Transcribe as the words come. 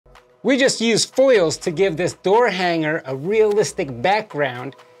We just used foils to give this door hanger a realistic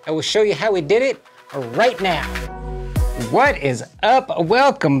background. I will show you how we did it right now. What is up?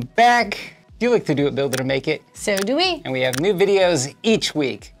 Welcome back. You like to do it, build it, or make it. So do we. And we have new videos each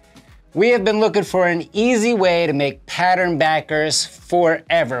week. We have been looking for an easy way to make pattern backers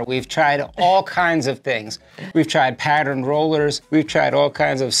forever. We've tried all kinds of things. We've tried pattern rollers. We've tried all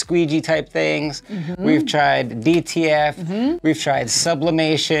kinds of squeegee type things. We've tried DTF. We've tried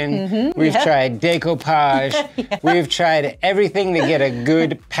sublimation. We've tried decoupage. We've tried everything to get a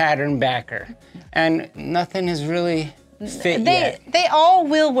good pattern backer. And nothing has really fit yet. They all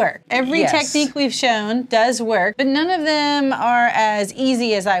will work. Every technique we've shown does work, but none of them are as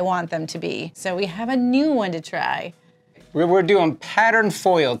easy as I want them to be. So we have a new one to try. We're doing pattern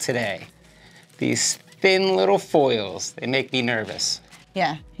foil today. These thin little foils, they make me nervous.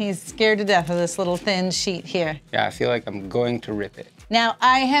 Yeah, he's scared to death of this little thin sheet here. Yeah, I feel like I'm going to rip it. Now,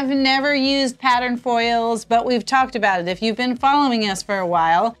 I have never used pattern foils, but we've talked about it. If you've been following us for a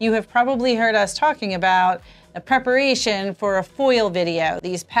while, you have probably heard us talking about a preparation for a foil video,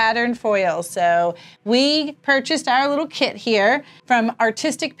 these pattern foils. So we purchased our little kit here from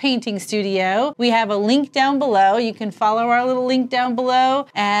Artistic Painting Studio. We have a link down below. You can follow our little link down below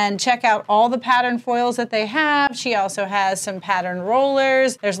and check out all the pattern foils that they have. She also has some pattern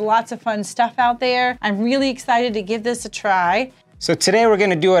rollers. There's lots of fun stuff out there. I'm really excited to give this a try. So today we're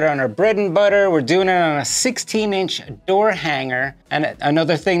gonna do it on our bread and butter. We're doing it on a 16-inch door hanger. And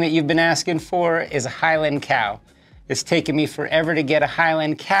another thing that you've been asking for is a Highland cow. It's taken me forever to get a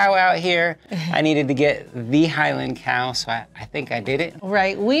Highland cow out here. I needed to get the Highland cow, so I think I did it.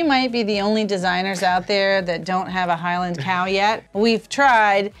 Right, we might be the only designers out there that don't have a Highland cow yet. We've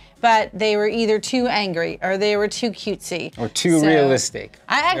tried, but they were either too angry or they were too cutesy. Or too realistic.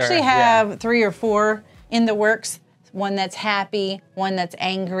 I actually have 3 or 4 in the works. One that's happy, one that's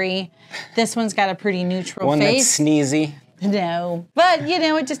angry. This one's got a pretty neutral one face. One that's sneezy. No, but you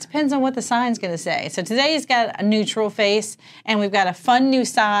know, it just depends on what the sign's gonna say. So today's got a neutral face and we've got a fun new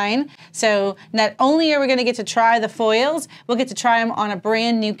sign. So not only are we gonna get to try the foils, we'll get to try them on a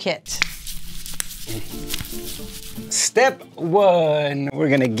brand new kit. Step 1, we're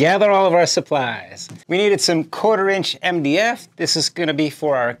gonna gather all of our supplies. We needed some 1/4-inch MDF. This is gonna be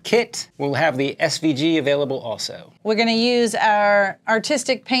for our kit. We'll have the SVG available also. We're gonna use our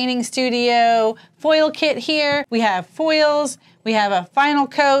Artistic Painting Studio foil kit here. We have foils, we have a final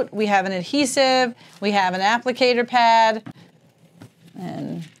coat, we have an adhesive, we have an applicator pad,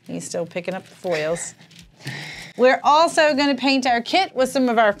 and he's still picking up the foils. We're also going to paint our kit with some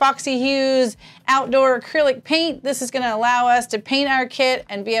of our Foxy Hues outdoor acrylic paint. This is going to allow us to paint our kit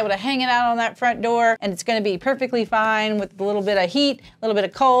and be able to hang it out on that front door, and it's going to be perfectly fine with a little bit of heat, a little bit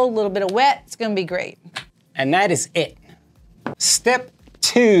of cold, a little bit of wet. It's going to be great. And that is it. Step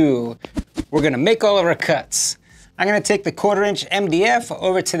 2, we're going to make all of our cuts. I'm going to take the 1/4-inch MDF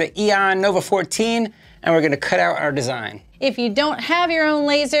over to the Eon Nova 14, and we're going to cut out our design. If you don't have your own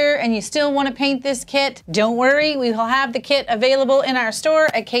laser and you still want to paint this kit, don't worry, we will have the kit available in our store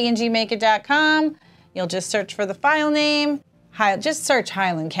at kngmakeit.com. You'll just search for the file name, just search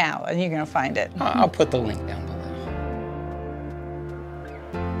Highland Cow and you're gonna find it. I'll put the link down below.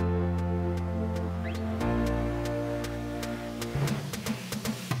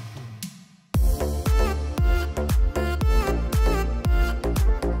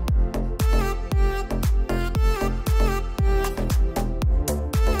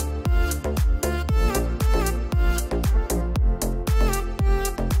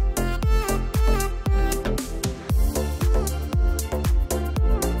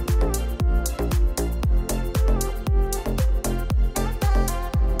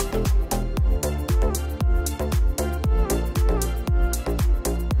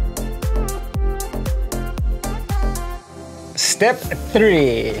 Step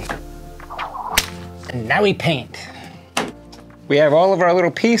 3, and now we paint. We have all of our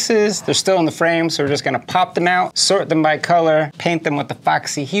little pieces. They're still in the frame, so we're just gonna pop them out, sort them by color, paint them with the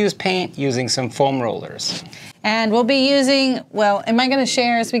Foxy Hues paint using some foam rollers. And we'll be using, well, am I gonna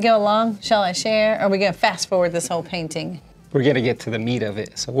share as we go along? Shall I share? Or are we gonna fast forward this whole painting? We're gonna get to the meat of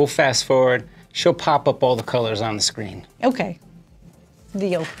it, so we'll fast forward. She'll pop up all the colors on the screen. Okay,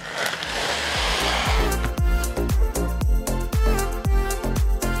 deal.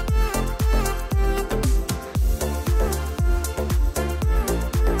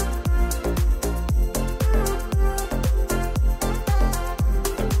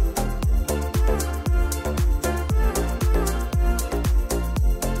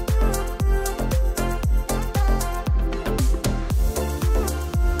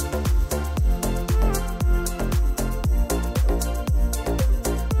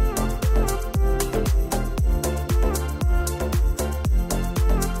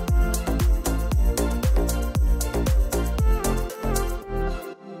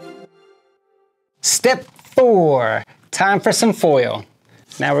 Step 4, time for some foil.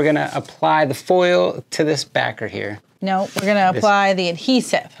 Now we're gonna apply the foil to this backer here. No, we're gonna apply the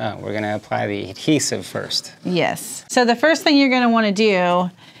adhesive. Oh, we're gonna apply the adhesive first. Yes. So the first thing you're gonna wanna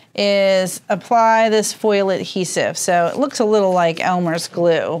do is apply this foil adhesive. So it looks a little like Elmer's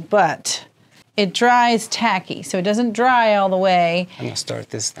glue, but it dries tacky. So it doesn't dry all the way. I'm gonna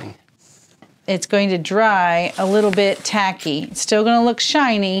start this thing. It's going to dry a little bit tacky. It's still gonna look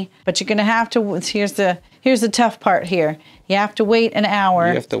shiny, but you're gonna have to, here's the tough part here. You have to wait an hour.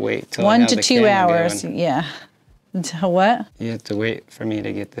 You have to wait till 1 to 2 hours. Going. Yeah. Until what? You have to wait for me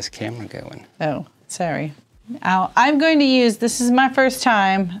to get this camera going. Oh, sorry. I'm going to use, this is my first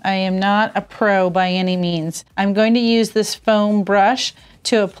time. I am not a pro by any means. I'm going to use this foam brush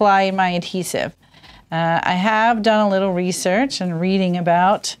to apply my adhesive. I have done a little research and reading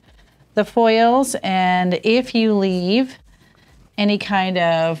about the foils, and if you leave any kind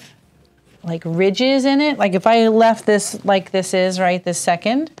of like ridges in it, like if I left this like this is right this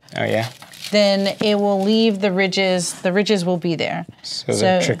second. Oh yeah. Then it will leave the ridges. The ridges will be there. So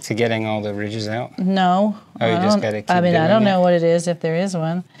the trick to getting all the ridges out? No. Oh, you just gotta keep doing it? I don't know what it is, if there is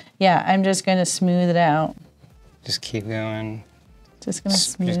one. Yeah, I'm just gonna smooth it out. Just keep going. Just gonna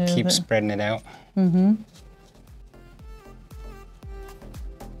smooth it. Just keep spreading it out. Mm-hmm.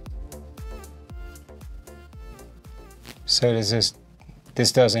 So does this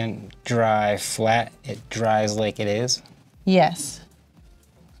doesn't dry flat, it dries like it is? Yes.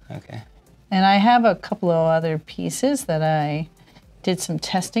 Okay. And I have a couple of other pieces that I did some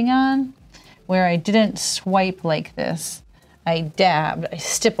testing on where I didn't swipe like this. I dabbed, I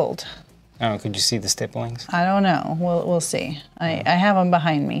stippled. Oh, could you see the stipplings? I don't know, we'll see. I have them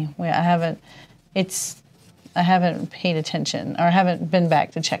behind me. I haven't paid attention or haven't been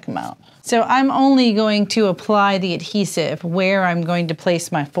back to check them out. So I'm only going to apply the adhesive where I'm going to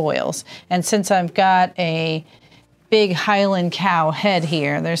place my foils. And since I've got a big Highland cow head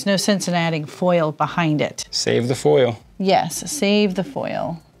here, there's no sense in adding foil behind it. Save the foil. Yes, save the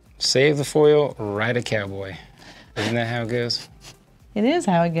foil. Save the foil, ride a cowboy. Isn't that how it goes? It is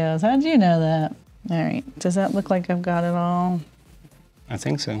how it goes. How'd you know that? All right, does that look like I've got it all? I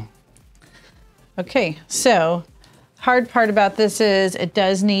think so. Okay, so hard part about this is it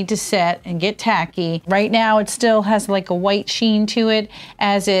does need to set and get tacky. Right now it still has like a white sheen to it.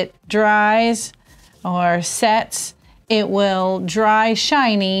 As it dries or sets, it will dry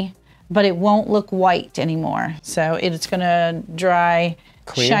shiny, but it won't look white anymore. So it's gonna dry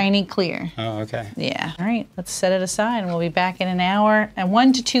clear? Shiny clear. Oh, okay. Yeah. All right, let's set it aside and we'll be back in an hour and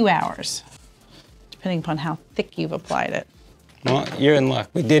 1 to 2 hours, depending upon how thick you've applied it. Well, you're in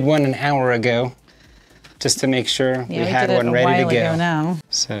luck. We did one an hour ago, just to make sure we had one ready to go. Ago now.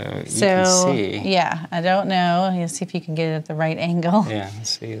 So you can see. Yeah, I don't know. You'll see if you can get it at the right angle. Yeah,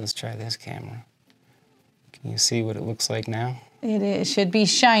 let's see. Let's try this camera. Can you see what it looks like now? It should be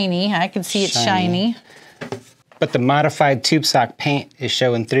shiny. I can see it's shiny. But the modified tube sock paint is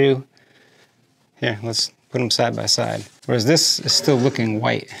showing through. Here, let's put them side by side. Whereas this is still looking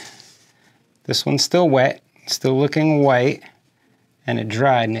white. This one's still wet, still looking white, and it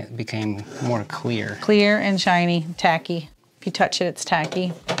dried and it became more clear. Clear and shiny, tacky. If you touch it, it's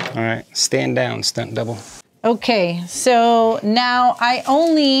tacky. All right, stand down, stunt double. Okay, so now I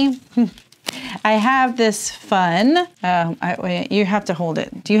have this fun. Wait, you have to hold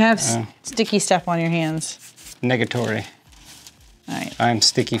it. Do you have sticky stuff on your hands? Negatory. All right. I'm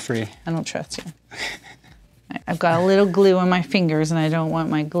sticky free. I don't trust you. I've got a little glue on my fingers and I don't want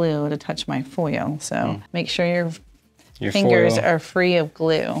my glue to touch my foil. So make sure your fingers are free of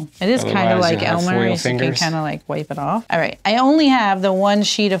glue. It is kind of like Elmer, so you can kind of like wipe it off. All right, I only have the one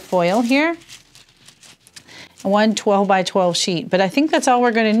sheet of foil here. One 12 by 12 sheet, but I think that's all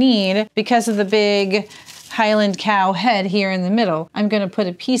we're gonna need because of the big Highland cow head here in the middle. I'm gonna put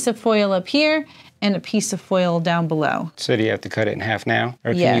a piece of foil up here and a piece of foil down below. So do you have to cut it in half now?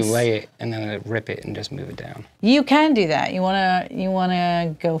 Or can you lay it and then rip it and just move it down? You can do that. You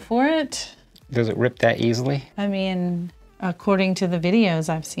wanna go for it? Does it rip that easily? I mean, according to the videos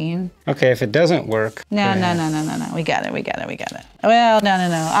I've seen. Okay, if it doesn't work. No. We got it. Well,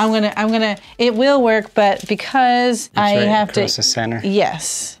 no. It will work, but because I have to. Across the center.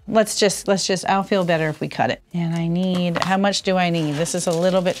 Yes. Let's just, I'll feel better if we cut it. And how much do I need? This is a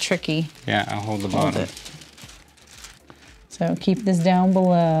little bit tricky. Yeah, I'll hold the bottom. So keep this down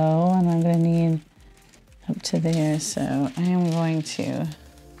below, and I'm gonna need up to there. So I am going to.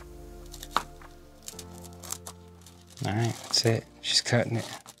 All right, that's it. She's cutting it.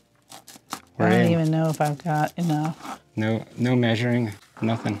 I don't even know if I've got enough. No measuring,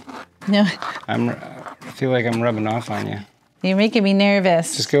 nothing. No. I feel like I'm rubbing off on you. You're making me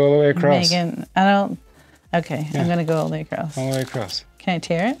nervous. Just go all the way across. Megan, I don't. Okay, Yeah. I'm gonna go all the way across. All the way across. Can I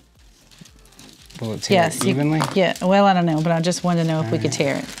tear it? Will it tear it evenly? Yeah. Well, I don't know, but I just wanted to know if we could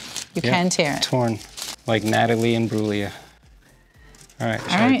tear it. You Yep. can tear it. Torn, like Natalie and Brulia. All right.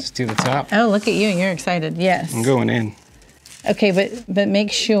 Shall I just do the top? Oh, look at you. You're excited. Yes. I'm going in. Okay, but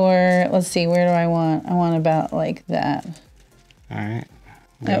make sure. Let's see. Where do I want? I want about like that. All right.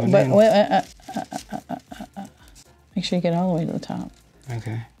 Oh, but make sure you get all the way to the top.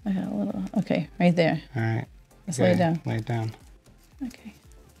 Okay. I got a little. Okay, right there. All right. Let's lay it down. Lay it down. Okay.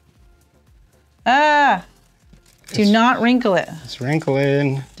 Ah! Do not wrinkle it. It's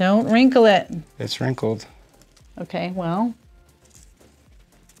wrinkling. Don't wrinkle it. It's wrinkled. Okay, well.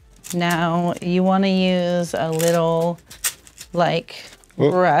 Now you want to use a little, like,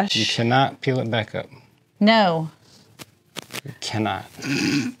 Whoop. brush. You cannot peel it back up. No. You cannot.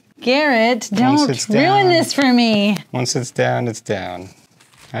 Garrett, don't ruin this for me. Once it's down, it's down.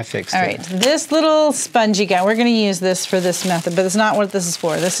 I fixed it. All right, this little spongy guy, we're gonna use this for this method, but it's not what this is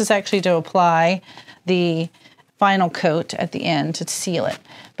for. This is actually to apply the final coat at the end to seal it.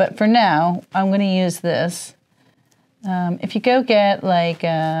 But for now, I'm gonna use this. If you go get like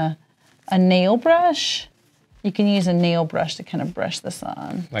a nail brush, you can use a nail brush to kind of brush this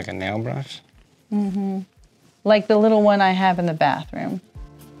on. Like a nail brush? Mm-hmm. Like the little one I have in the bathroom.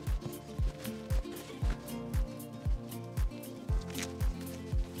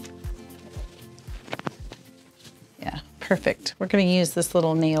 Yeah, perfect. We're gonna use this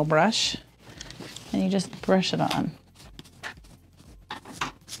little nail brush and you just brush it on.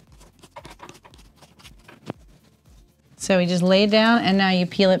 So we just lay it down and now you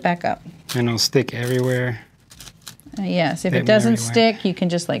peel it back up. And it'll stick everywhere. Yes, if it doesn't stick, you can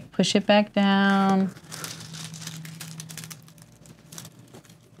just like push it back down.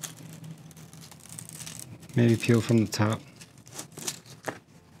 Maybe peel from the top.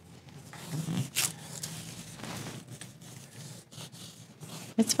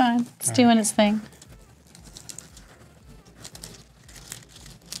 It's fine. It's doing its thing.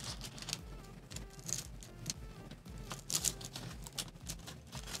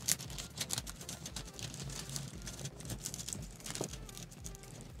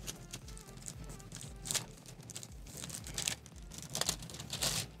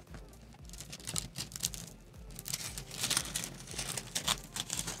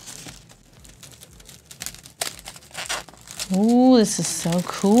 Ooh, this is so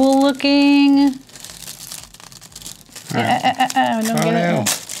cool looking. Right. Don't get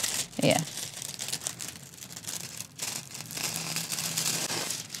it. Yeah.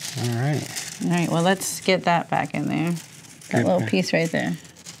 All right. All right, well, let's get that back in there. That little piece right there.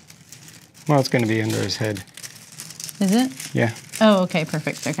 Well, it's going to be under his head. Is it? Yeah. Oh, okay,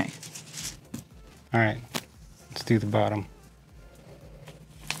 perfect. Okay. All right. Let's do the bottom.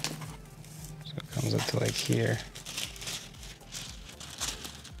 So it comes up to like here.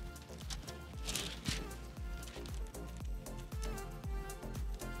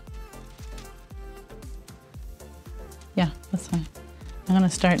 Yeah, that's fine. I'm gonna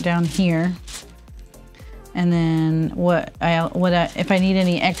start down here, and then if I need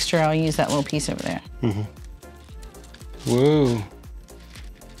any extra, I'll use that little piece over there. Mm-hmm. Whoa.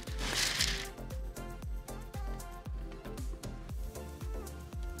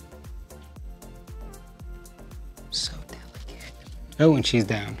 So delicate. Oh, and she's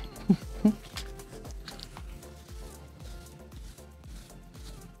down.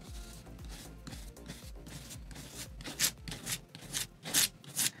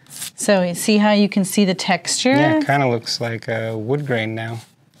 So you see how you can see the texture? Yeah, it kind of looks like a wood grain now.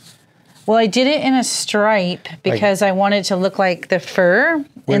 Well, I did it in a stripe because I wanted it to look like the fur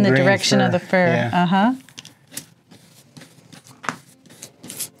in the direction of the fur. Yeah. Uh-huh.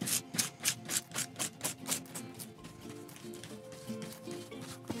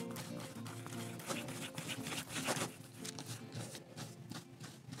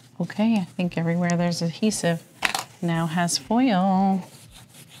 Okay, I think everywhere there's adhesive now has foil.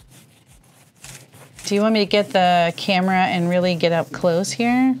 Do you want me to get the camera and really get up close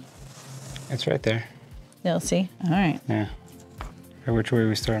here? It's right there. You'll see. All right. Yeah. Or which way are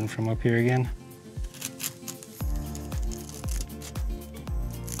we starting from? Up here again?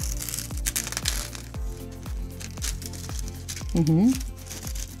 Mm-hmm.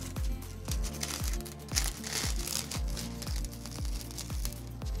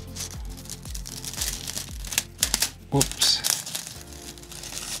 Whoops.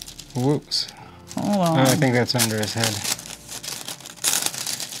 Whoops. Hold on. Oh, I think that's under his head.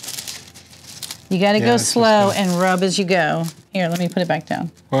 You got to go slow and rub as you go. Here, let me put it back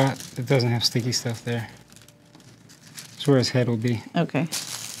down. Well, it doesn't have sticky stuff there. That's where his head will be. Okay.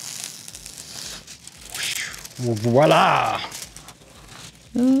 Voila!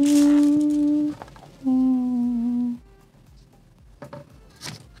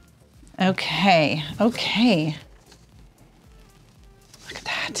 Okay, okay. Look at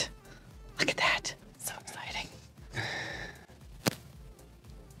that. Look at that. So exciting.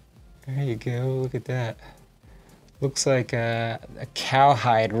 There you go, look at that. Looks like a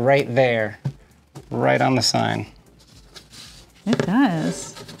cowhide right there, right on the sign. It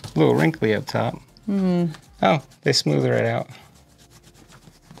does. A little wrinkly up top. Oh, they smooth it right out.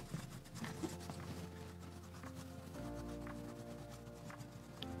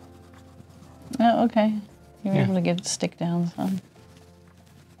 Oh, okay. You're able to get it to stick down some.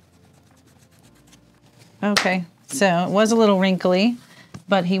 Okay, so it was a little wrinkly,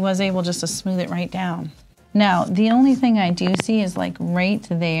 but he was able just to smooth it right down. Now, the only thing I do see is like right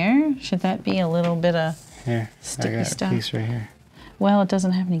there. Should that be a little bit of sticky I got stuff? a piece right here. Well, it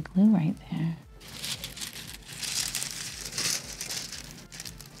doesn't have any glue right there.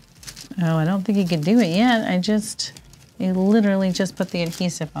 Oh, I don't think he could do it yet. You literally just put the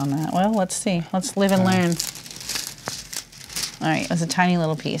adhesive on that. Well, let's see. Let's live and learn. All right, it was a tiny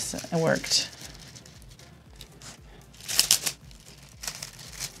little piece. It worked.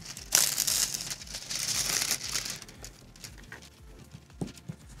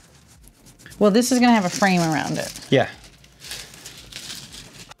 Well, this is gonna have a frame around it. Yeah.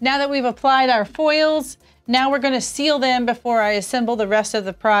 Now that we've applied our foils, now we're going to seal them before I assemble the rest of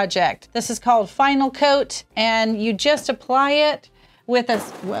the project. This is called final coat, and you just apply it with a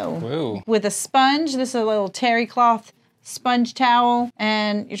with a sponge. This is a little terry cloth sponge towel,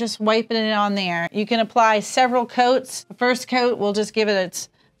 and you're just wiping it on there. You can apply several coats. The first coat, we'll just give it its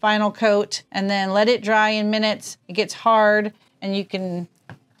final coat, and then let it dry in minutes. It gets hard, and you can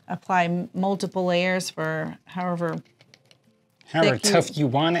apply multiple layers for however tough you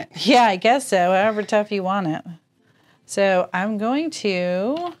want it. Yeah, I guess so, however tough you want it. So I'm going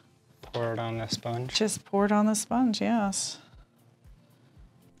to pour it on the sponge. Just pour it on the sponge, yes.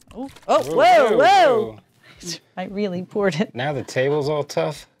 Oh, whoa. I really poured it. Now the table's all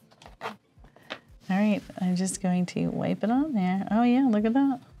tough. All right, I'm just going to wipe it on there. Oh yeah, look at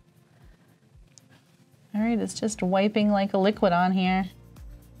that. All right, it's just wiping like a liquid on here.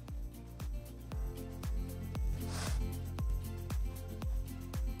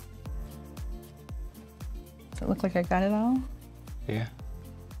 Does it look like I got it all? Yeah.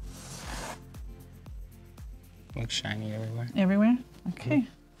 Looks shiny everywhere. Everywhere? Okay.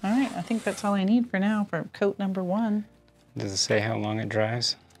 All right, I think that's all I need for now for coat number 1. Does it say how long it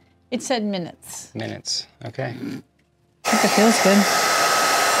dries? It said minutes. Minutes, okay. I think it feels good.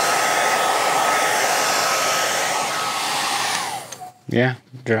 Yeah,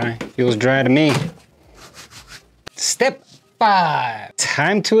 dry. Feels dry to me. Step 5.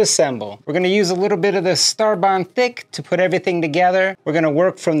 Time to assemble. We're gonna use a little bit of the Starbond Thick to put everything together. We're gonna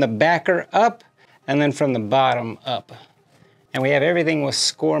work from the backer up and then from the bottom up. And we have everything with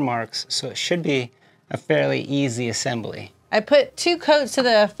score marks, so it should be a fairly easy assembly. I put 2 coats of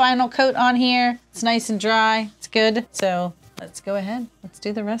the final coat on here. It's nice and dry, it's good. So let's go ahead, let's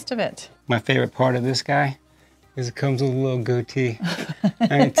do the rest of it. My favorite part of this guy is it comes with a little goatee.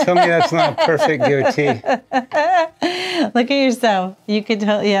 I mean, tell me that's not a perfect goatee. Look at yourself. You could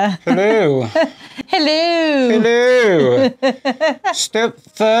tell, yeah. Hello. Hello. Hello. Step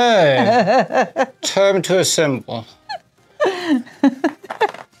 5. Time to assemble.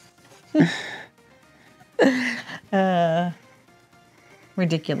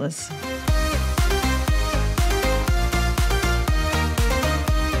 Ridiculous.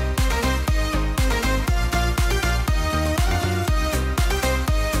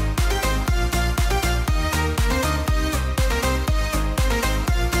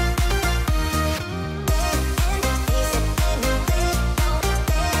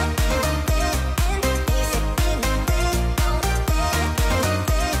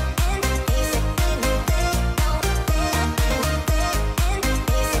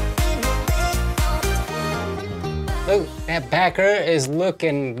 Look, that backer is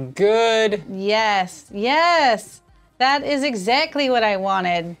looking good. Yes, yes. That is exactly what I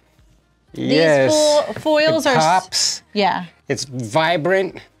wanted. Yes. These foils it are... pops. Yeah. It's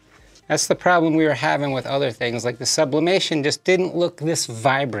vibrant. That's the problem we were having with other things. Like the sublimation just didn't look this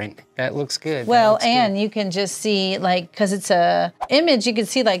vibrant. That looks good. Well, and you can just see, like, because it's a image, you can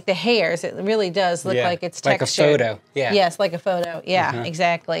see, like, the hairs. It really does look like it's textured. Like a photo, yeah. Yes, like a photo. Yeah,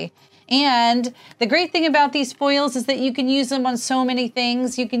 exactly. And the great thing about these foils is that you can use them on so many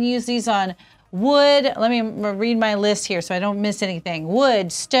things. You can use these on wood. Let me read my list here so I don't miss anything.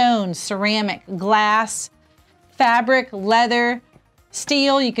 Wood, stone, ceramic, glass, fabric, leather,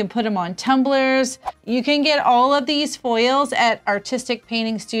 steel. You can put them on tumblers. You can get all of these foils at Artistic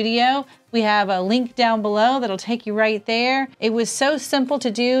Painting Studio. We have a link down below that'll take you right there. It was so simple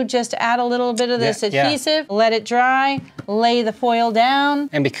to do. Just add a little bit of this adhesive, let it dry, lay the foil down.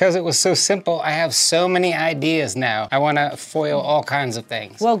 And because it was so simple, I have so many ideas now. I want to foil all kinds of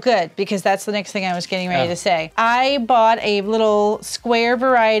things. Well, good, because that's the next thing I was getting ready to say. I bought a little square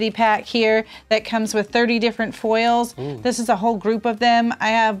variety pack here that comes with 30 different foils. Ooh. This is a whole group of them. I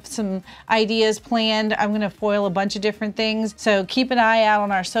have some ideas planned. I'm gonna foil a bunch of different things. So keep an eye out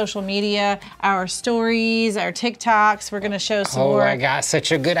on our social media, our stories, our TikToks. We're gonna show some more. Oh, I got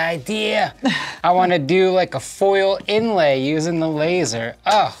such a good idea. I wanna do like a foil inlay using the laser.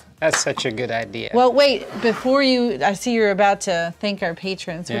 Oh, that's such a good idea. Well, wait, before I see you're about to thank our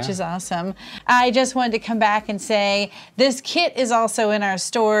patrons, which is awesome. I just wanted to come back and say, this kit is also in our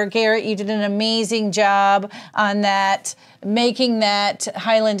store. Garrett, you did an amazing job on that, making that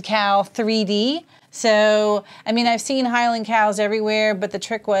Highland cow 3D. So, I mean, I've seen Highland cows everywhere, but the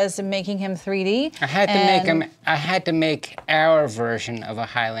trick was making him 3D. I had to make our version of a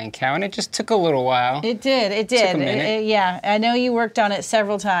Highland cow, and it just took a little while. It did, it did. Took a minute. Yeah, I know you worked on it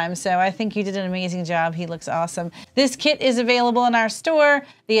several times, so I think you did an amazing job. He looks awesome. This kit is available in our store.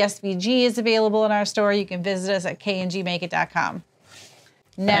 The SVG is available in our store. You can visit us at kngmakeit.com.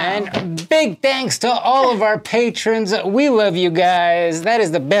 And big thanks to all of our patrons. We love you guys. That is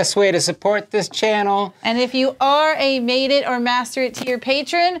the best way to support this channel. And if you are a Made It or Master It tier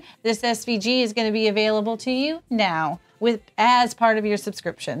patron, this SVG is going to be available to you now as part of your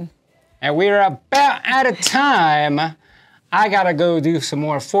subscription. And we're about out of time. I gotta go do some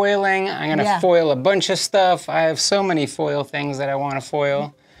more foiling. I'm gonna foil a bunch of stuff. I have so many foil things that I want to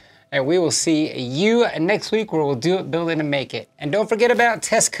foil. And we will see you next week where we'll do it, build it, and make it. And don't forget about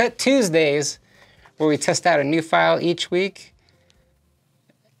Test Cut Tuesdays, where we test out a new file each week.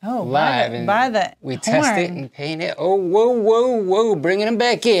 Oh, live. We test it and paint it. Oh, whoa, whoa, whoa, bringing them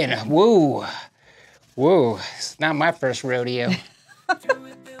back in. Whoa, whoa, it's not my first rodeo.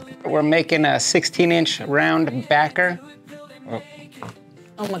 We're making a 16-inch round backer.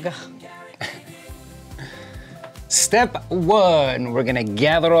 Oh my God. Step one, we're gonna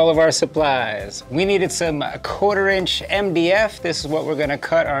gather all of our supplies. We needed some 1/4-inch MDF. This is what we're gonna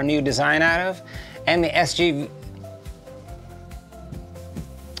cut our new design out of. And the SGV.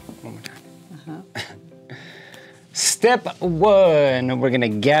 One more time. Step one, we're gonna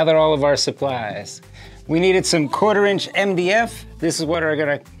gather all of our supplies. We needed some 1/4-inch MDF. This is what we're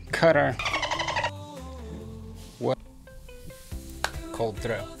gonna cut our, cold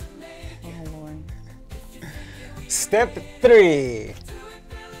throw. Step 3.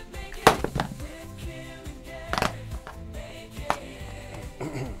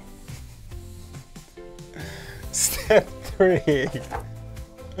 Step 3.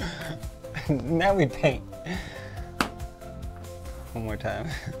 Now we paint. One more time.